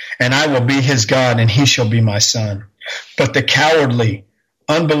things, and I will be his God, and he shall be my son. But the cowardly,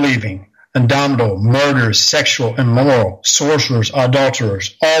 unbelieving, indomitable, murderers, sexual, immoral, sorcerers,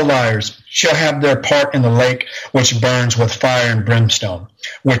 adulterers, all liars, shall have their part in the lake which burns with fire and brimstone,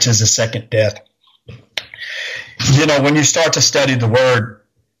 which is the second death." When you start to study the word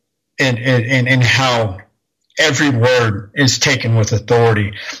and how every word is taken with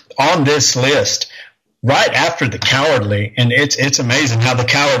authority on this list, right after the cowardly, and it's amazing how the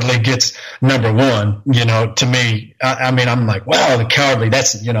cowardly gets number one. To me, I'm like, wow, the cowardly.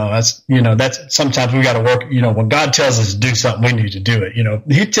 That's sometimes we got to work. When God tells us to do something, we need to do it.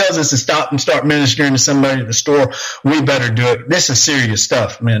 He tells us to stop and start ministering to somebody at the store, we better do it. This is serious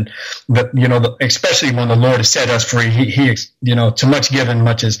stuff, man. But especially when the Lord has set us free, he to much given,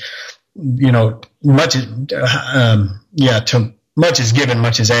 much is, much is given,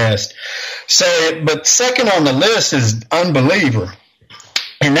 much is asked. So, but second on the list is unbeliever,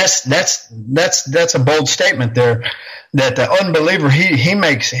 and that's a bold statement there. That the unbeliever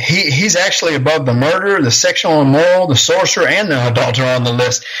he's actually above the murderer, the sexual immoral, the sorcerer, and the adulterer on the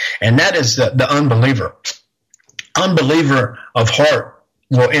list, and that is the unbeliever. Unbeliever of heart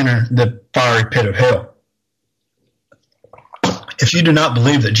will enter the fiery pit of hell. If you do not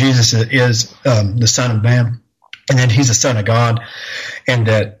believe that Jesus is the Son of Man, and that he's the Son of God, and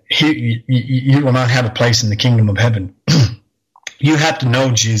that you will not have a place in the kingdom of heaven. You have to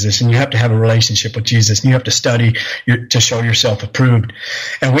know Jesus, and you have to have a relationship with Jesus, and you have to study to show yourself approved.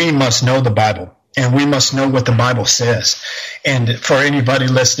 And we must know the Bible, and we must know what the Bible says. And for anybody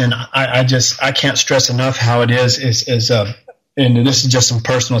listening, I can't stress enough how it is and this is just some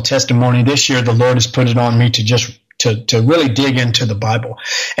personal testimony. This year, the Lord has put it on me to really dig into the Bible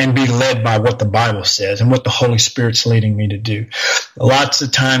and be led by what the Bible says and what the Holy Spirit's leading me to do. Lots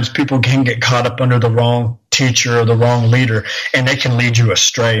of times people can get caught up under the wrong teacher or the wrong leader, and they can lead you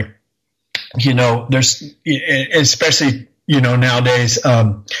astray. There's, especially, nowadays,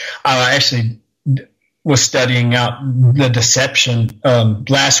 was studying out the deception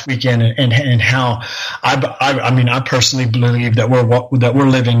last weekend, and how I personally believe that we're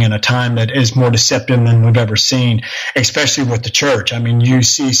living in a time that is more deceptive than we've ever seen, especially with the church. I mean, you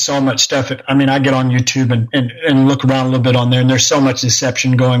see so much stuff. I get on YouTube and look around a little bit on there, and there's so much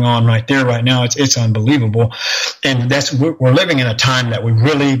deception going on right there right now. It's unbelievable, and we're living in a time that we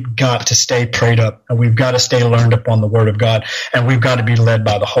really got to stay prayed up, and we've got to stay learned up on the Word of God, and we've got to be led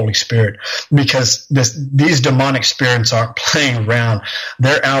by the Holy Spirit, because these demonic spirits aren't playing around.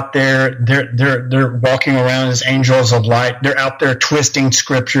 They're out there. They're walking around as angels of light. They're out there twisting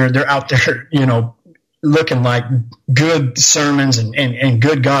scripture. They're out there, looking like good sermons and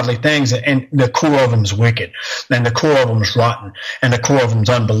good godly things. And the core of them is wicked, and the core of them is rotten, and the core of them is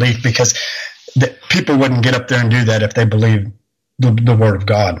unbelief, because people wouldn't get up there and do that if they believe the Word of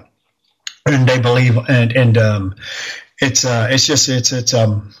God, and they believe it's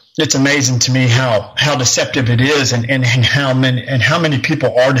amazing to me how deceptive it is, and how many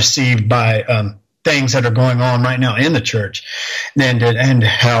people are deceived by things that are going on right now in the church, and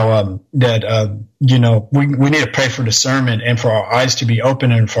how we need to pray for discernment, and for our eyes to be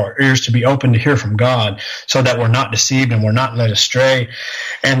open, and for our ears to be open to hear from God, so that we're not deceived and we're not led astray,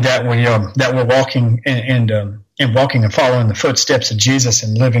 and that we're walking and walking and following the footsteps of Jesus,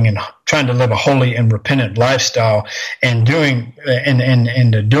 and trying to live a holy and repentant lifestyle, and doing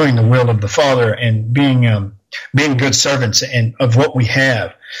the will of the Father, and being good servants of what we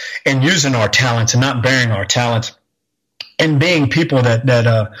have, and using our talents and not burying our talents, and being people that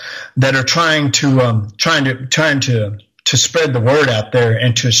are trying to spread the word out there,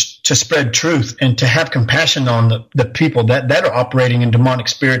 and to spread truth, and to have compassion on the people that are operating in demonic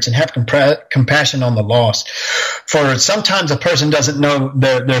spirits, and have compassion on the lost. For sometimes a person doesn't know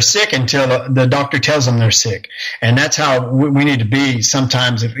they're sick until the doctor tells them they're sick, and that's how we need to be.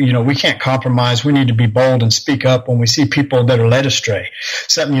 Sometimes, if we can't compromise, we need to be bold and speak up when we see people that are led astray.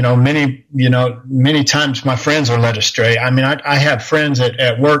 Many times my friends are led astray. I mean, I have friends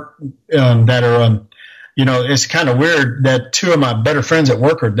at work that are. It's kind of weird that two of my better friends at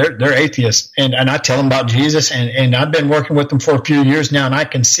work they're atheists, and I tell them about Jesus, and I've been working with them for a few years now, and I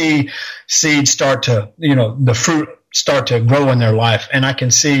can see seeds start to, the fruit start to grow in their life, and I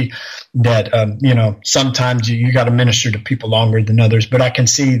can see that, sometimes you got to minister to people longer than others, but I can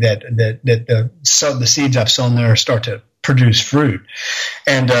see that the seeds I've sown there start to produce fruit,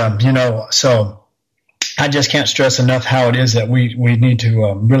 and so. I just can't stress enough how it is that we need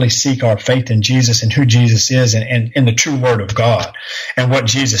to really seek our faith in Jesus, and who Jesus is, and in the true Word of God, and what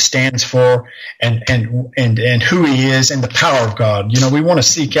Jesus stands for, and who He is, and the power of God. We want to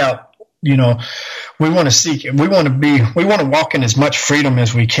seek out. We want to walk in as much freedom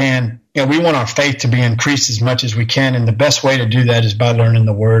as we can. We want our faith to be increased as much as we can, and the best way to do that is by learning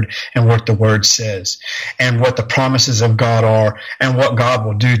the Word, and what the Word says, and what the promises of God are, and what God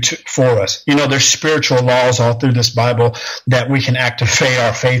will do for us. There's spiritual laws all through this Bible that we can activate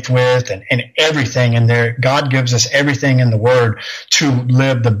our faith with, and everything in there. God gives us everything in the Word to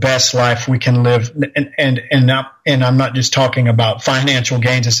live the best life we can live, and I'm not just talking about financial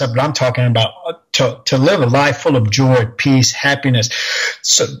gains and stuff, but I'm talking about to live a life full of joy, peace, happiness.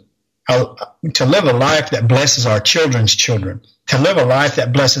 So to live a life that blesses our children's children, to live a life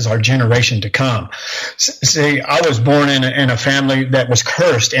that blesses our generation to come. See, I was born in a family that was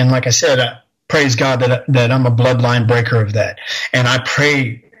cursed, and like I said, praise God that I'm a bloodline breaker of that, and I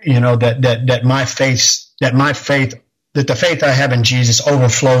pray, that the faith I have in Jesus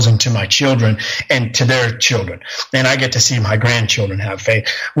overflows into my children and to their children, and I get to see my grandchildren have faith.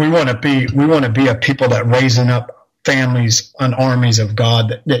 We want to be a people that raising up families and armies of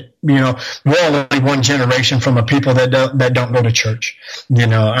God. We're only one generation from a people that don't go to church.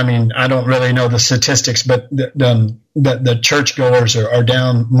 I don't really know the statistics, but the churchgoers are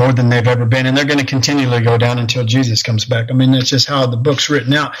down more than they've ever been, and they're going to continually go down until Jesus comes back. That's just how the book's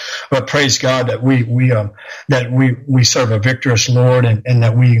written out. But praise God that we serve a victorious Lord, and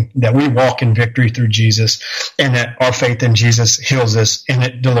that we walk in victory through Jesus, and that our faith in Jesus heals us, and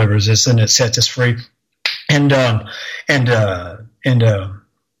it delivers us, and it sets us free. And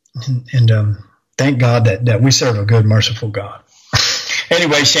thank God that we serve a good, merciful God.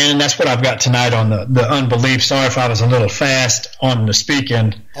 Anyway, Shannon, that's what I've got tonight on the unbelief. Sorry if I was a little fast on the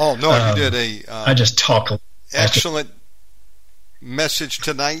speaking. Oh no, you did I just talk. Excellent message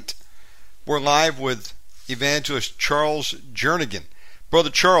tonight. We're live with Evangelist Charles Jernigan. Brother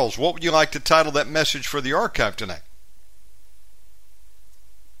Charles, what would you like to title that message for the archive tonight?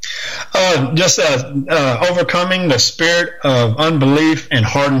 Overcoming the spirit of unbelief and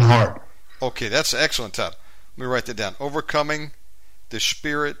hardened heart. Okay, that's an excellent title. Let me write that down. Overcoming the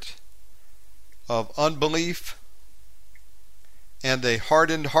spirit of unbelief and a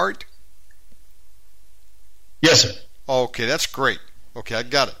hardened heart? Yes, sir. Okay, that's great. Okay, I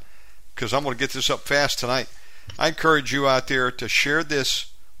got it, because I'm going to get this up fast tonight. I encourage you out there to share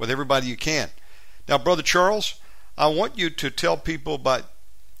this with everybody you can. Now, Brother Charles, I want you to tell people about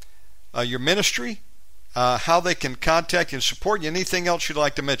your ministry, how they can contact you and support you. Anything else you'd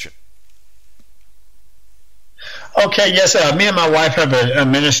like to mention? Okay, yes, me and my wife have a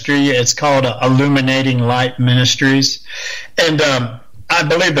ministry. It's called Illuminating Light Ministries. And I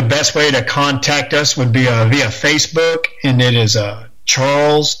believe the best way to contact us would be via Facebook, and it is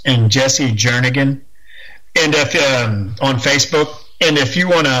Charles and Jesse Jernigan. And if on Facebook, and if you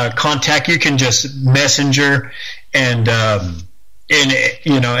want to contact, you can just messenger and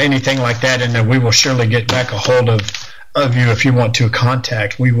anything like that, and then we will surely get back a hold of you if you want to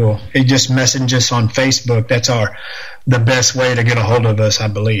contact. We will just message us on Facebook. That's the best way to get a hold of us, I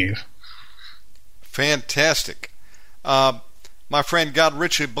believe. Fantastic. My friend, God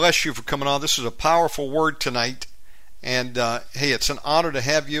richly bless you for coming on. This is a powerful word tonight. And, hey, it's an honor to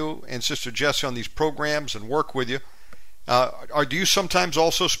have you and Sister Jessie on these programs and work with you. Do you sometimes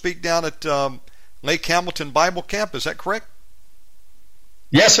also speak down at Lake Hamilton Bible Camp? Is that correct?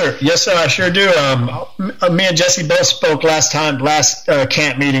 Yes, sir. Yes, sir. I sure do. Me and Jesse both spoke last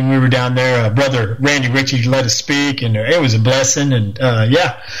camp meeting. We were down there. Brother Randy Ritchie let us speak, and it was a blessing. And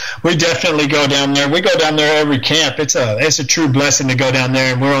we definitely go down there. We go down there every camp. It's a true blessing to go down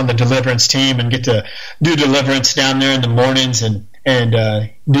there. And we're on the deliverance team and get to do deliverance down there in the mornings and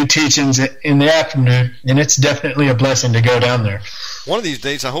do teachings in the afternoon. And it's definitely a blessing to go down there. One of these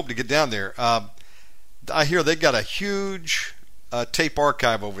days, I hope to get down there. I hear they got a huge tape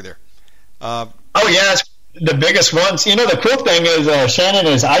archive over there. It's the biggest ones. You know, the cool thing is, Shannon,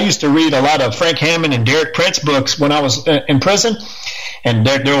 is I used to read a lot of Frank Hammond and Derek Prince books when I was in prison, and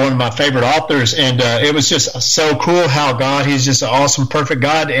they're one of my favorite authors. And it was just so cool how He's just an awesome, perfect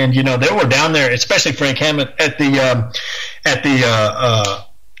God. And they were down there, especially Frank Hammond, at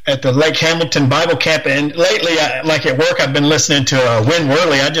the Lake Hamilton Bible Camp. And lately, like at work, I've been listening to Win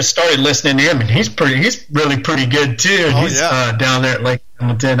Worley. I just started listening to him, and he's really pretty good too. He's down there at Lake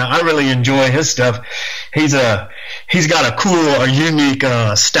Hamilton. I really enjoy his stuff. He's got a unique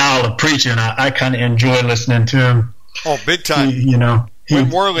style of preaching. I kind of enjoy listening to him. Oh, big time! Win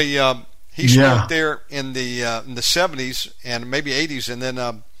Worley. He spoke there in the 70s and maybe 80s, and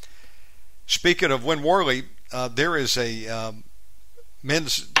then speaking of Win Worley, there is a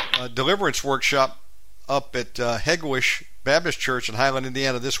men's deliverance workshop up at Hegewisch Baptist Church in Highland,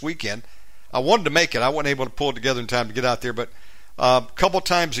 Indiana this weekend. I wanted to make it. I wasn't able to pull it together in time to get out there, but a couple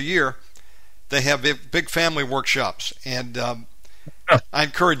times a year they have big family workshops, and I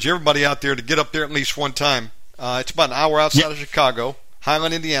encourage everybody out there to get up there at least one time. It's about an hour outside of Chicago,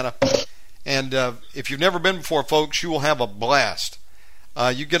 Highland, Indiana, and if you've never been before, folks, you will have a blast.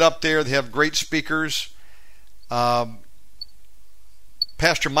 You get up there, they have great speakers.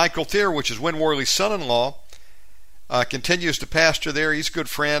 Pastor Michael Thayer, which is Win Worley's son-in-law, continues to pastor there. He's a good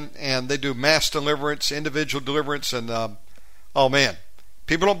friend, and they do mass deliverance, individual deliverance, and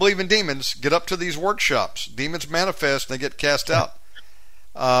people don't believe in demons. Get up to these workshops. Demons manifest, and they get cast out.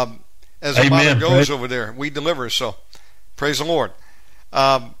 As the motto goes over there, we deliver. So, praise the Lord.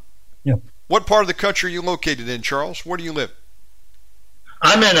 What part of the country are you located in, Charles? Where do you live?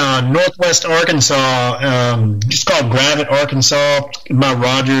 I'm in northwest Arkansas. It's called Gravette, Arkansas, by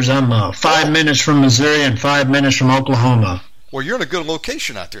Rogers. I'm 5 minutes from Missouri and 5 minutes from Oklahoma. Well, you're in a good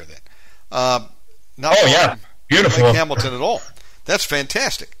location out there then. Beautiful. Lake Hamilton at all. That's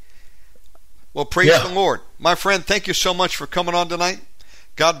fantastic. Well, praise the Lord. My friend, thank you so much for coming on tonight.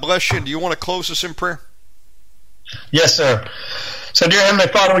 God bless you. And do you want to close us in prayer? Yes, sir. So, dear Heavenly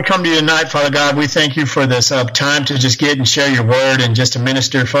Father, we come to you tonight, Father God. We thank you for this time to just get and share your word and just to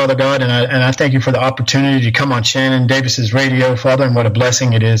minister, Father God. And I thank you for the opportunity to come on Shannon Davis's radio, Father, and what a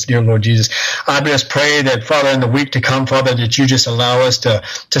blessing it is, dear Lord Jesus. I just pray that, Father, in the week to come, Father, that you just allow us to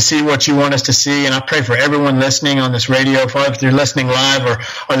see what you want us to see. And I pray for everyone listening on this radio, Father, if they're listening live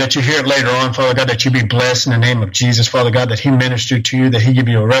or that you hear it later on, Father God, that you be blessed in the name of Jesus, Father God, that he ministered to you, that he give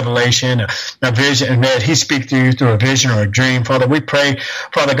you a revelation, a vision, and that he speak to you through a vision or a dream, Father. We pray,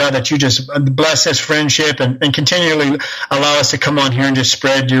 Father God, that you just bless this friendship and continually allow us to come on here and just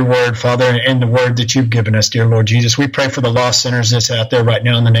spread your word, Father, and the word that you've given us, dear Lord Jesus. We pray for the lost sinners that's out there right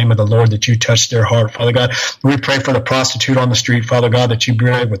now in the name of the Lord, that you touch their heart, Father God. We pray for the prostitute on the street, Father God, that you be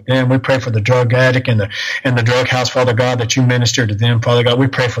with them. We pray for the drug addict and the drug house, Father God, that you minister to them, Father God. We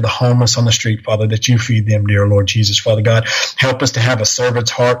pray for the homeless on the street, Father, that you feed them, dear Lord Jesus, Father God. Help us to have a servant's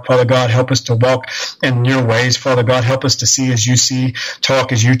heart, Father God. Help us to walk in your ways, Father God. Help us to see as you see,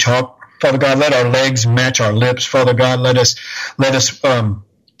 talk as you talk. Father God, let our legs match our lips. Father God, let us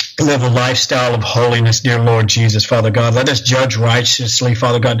live a lifestyle of holiness, dear Lord Jesus, Father God. Let us judge righteously,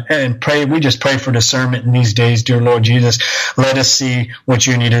 Father God, and pray. We just pray for discernment in these days, dear Lord Jesus. Let us see what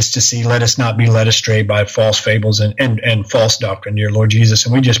you need us to see. Let us not be led astray by false fables and false doctrine, dear Lord Jesus.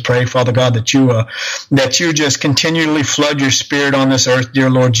 And we just pray, Father God, that you just continually flood your Spirit on this earth,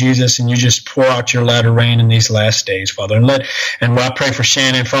 dear Lord Jesus, and you just pour out your latter rain in these last days, Father. And I pray for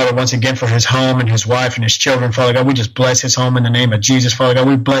Shannon, Father, once again for his home and his wife and his children, Father God. We just bless his home in the name of Jesus, Father God.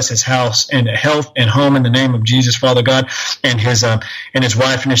 We bless his house and health and home in the name of Jesus, Father God, and his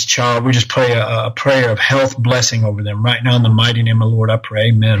wife and his child. We just pray a prayer of health blessing over them right now in the mighty name of the Lord. I pray,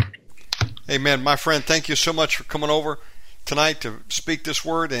 amen. Amen. My friend, thank you so much for coming over tonight to speak this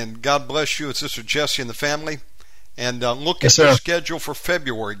word, and God bless you and Sister Jessie and the family. And look at the schedule for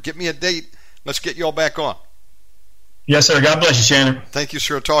February. Get me a date. Let's get you all back on. Yes, sir. God bless you, Shannon. Thank you,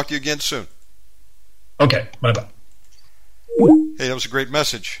 sir. I'll talk to you again soon. Okay. Bye-bye. Hey, that was a great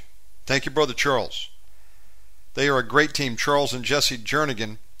message. Thank you, Brother Charles. They are a great team, Charles and Jesse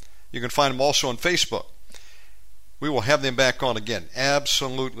Jernigan. You can find them also on Facebook. We will have them back on again.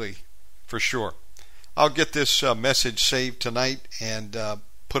 Absolutely, for sure. I'll get this message saved tonight and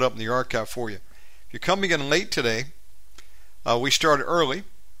put up in the archive for you. If you're coming in late today, we started early.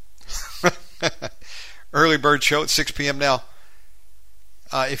 Early bird show at 6 p.m. Now,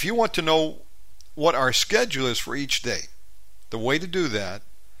 if you want to know what our schedule is for each day, the way to do that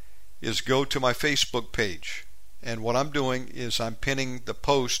is go to my Facebook page. And what I'm doing is I'm pinning the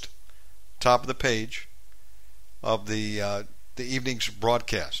post, top of the page, of the evening's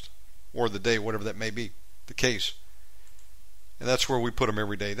broadcast, or the day, whatever that may be, the case. And that's where we put them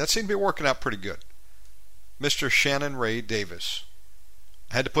every day. That seemed to be working out pretty good. Mr. Shannon Ray Davis.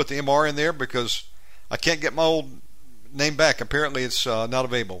 I had to put the MR in there because I can't get my old name back. Apparently it's not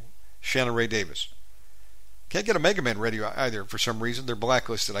available. Shannon Ray Davis. Can't get Omegaman radio either for some reason. They're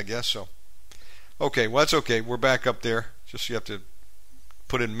blacklisted, I guess. So, okay, well, that's okay. We're back up there. Just you have to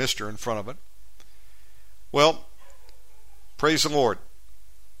put in Mr. in front of it. Well, praise the Lord.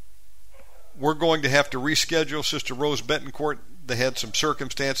 We're going to have to reschedule Sister Rose Betancourt. They had some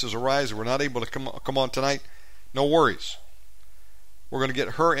circumstances arise. We're not able to come on tonight. No worries. We're going to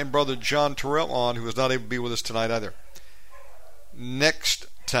get her and Brother John Terrell on, who is not able to be with us tonight either. Next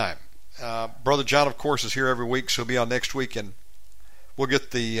time. Brother John, of course, is here every week, so he'll be on next week, and we'll get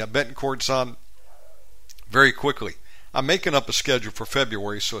the Betancourts on very quickly. I'm making up a schedule for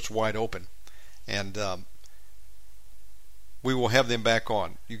February, so it's wide open, and we will have them back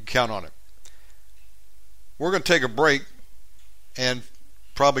on. You can count on it. We're going to take a break and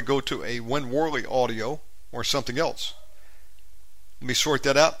probably go to a Win Worley audio or something else. Let me sort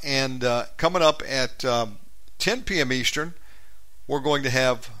that out. And coming up at 10 p.m. Eastern, we're going to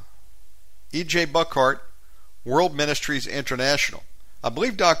have E.J. Buckhart, World Ministries International. I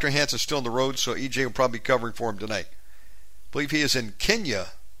believe Dr. Hanson's still on the road, so E.J. will probably be covering for him tonight. I believe he is in Kenya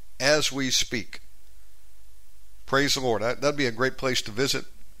as we speak. Praise the Lord. That'd be a great place to visit.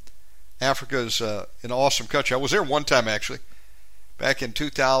 Africa is an awesome country. I was there one time, actually, back in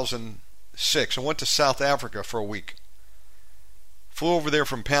 2006. I went to South Africa for a week. Flew over there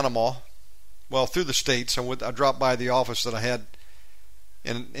from Panama, well, through the States. I dropped by the office that I had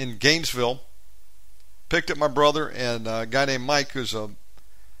in Gainesville, picked up my brother and a guy named Mike, who's a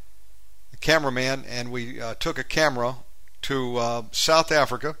cameraman, and we took a camera to South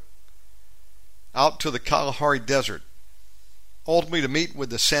Africa, out to the Kalahari Desert, ultimately to meet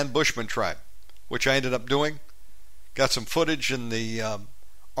with the San Bushman tribe, which I ended up doing. Got some footage in the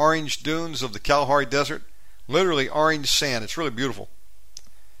orange dunes of the Kalahari Desert, literally orange sand. It's really beautiful.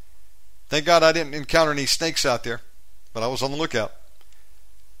 Thank God I didn't encounter any snakes out there, but I was on the lookout.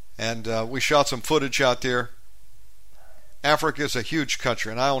 And we shot some footage out there. Africa is a huge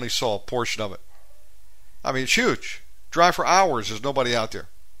country, and I only saw a portion of it. I mean, it's huge. Drive for hours, there's nobody out there.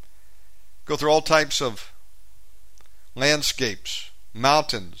 Go through all types of landscapes,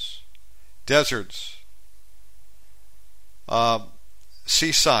 mountains, deserts,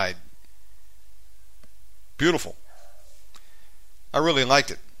 seaside. Beautiful. I really liked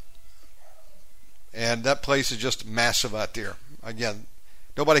it. And that place is just massive out there. Again,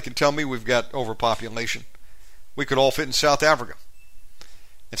 nobody can tell me we've got overpopulation. We could all fit in South Africa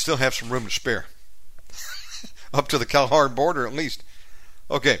and still have some room to spare. Up to the Kalahari border at least.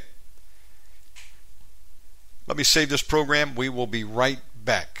 Okay. Let me save this program. We will be right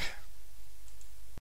back.